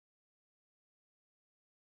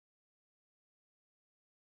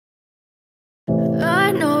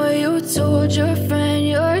told your friend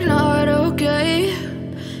you're not okay?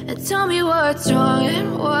 And tell me what's wrong and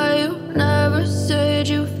why you never said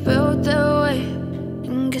you felt that way.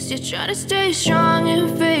 And guess you're trying to stay strong and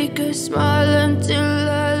fake a smile until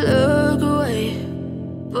I look away.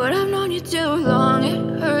 But I've known you too long, it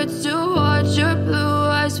hurts to watch your blue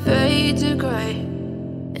eyes fade to gray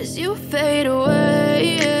as you fade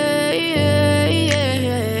away,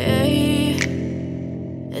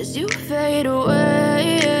 as you fade away.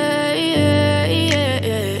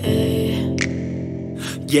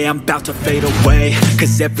 Yeah, I'm about to fade away,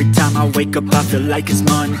 cause every time I wake up I feel like it's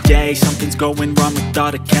Monday. Something's going wrong with all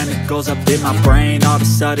the chemicals up in my brain. All of a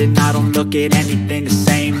sudden I don't look at anything the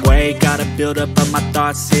same way. Got a buildup of my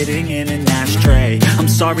thoughts sitting in an ashtray. I'm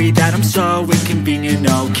sorry that I'm so inconvenient,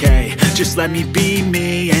 okay? Just let me be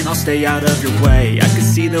me and I'll stay out of your way. I can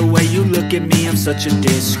see the way you look at me, I'm such a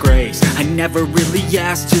disgrace. I never really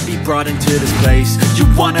asked to be brought into this place. You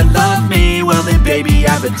wanna love me? Well then baby,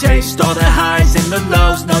 I have a taste. All the highs and the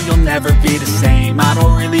lows, no, you'll never be the same. I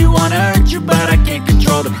don't really wanna hurt you, but I can't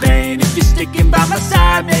control the pain. If you're sticking by my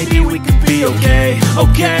side, maybe we could be okay.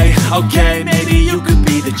 Okay, maybe you could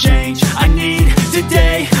be the change I need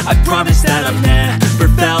today. I promise that I've never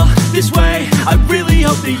felt this way. I really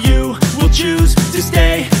hope that you will choose to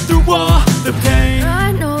stay through all the pain.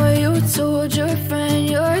 I know you told your friend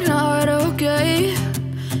you're not okay.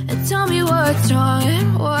 And tell me what's wrong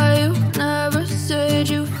and why you never said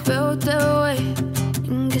you felt that way.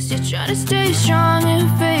 Guess you're trying to stay strong and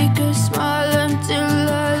fake a smile until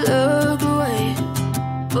I look away.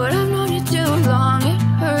 But I've known you too long, it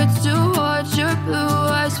hurts to watch your blue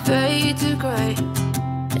eyes fade to gray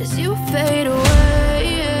as you fade away,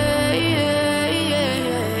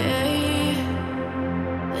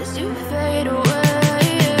 as you fade away,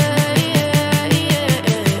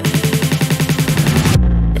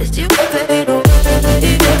 as you fade away.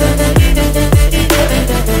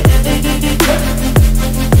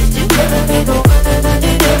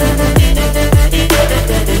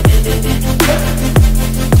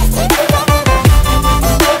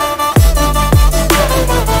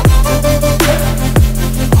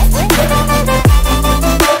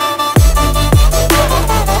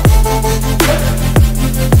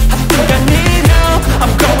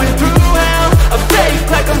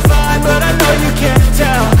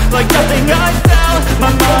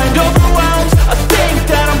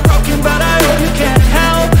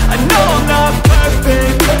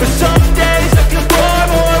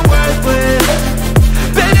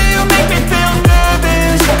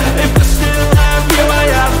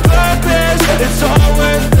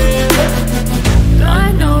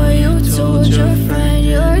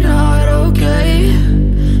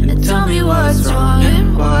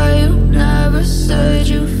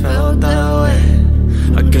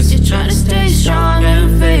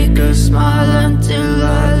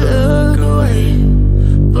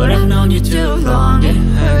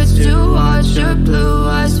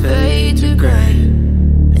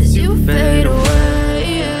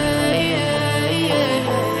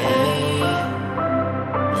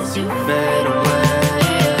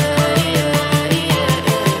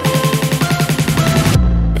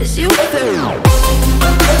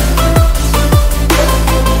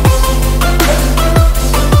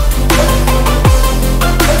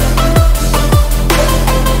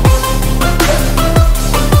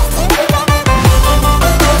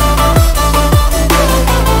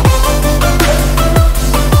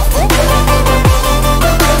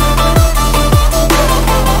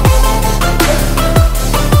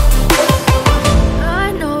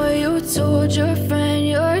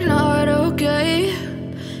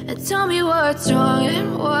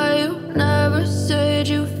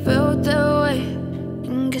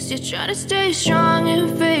 You're trying to stay strong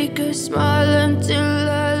and fake a smile until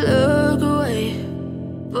I look away.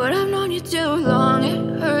 But I've known you too long,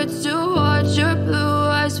 it hurts to watch your blue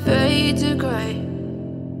eyes fade to gray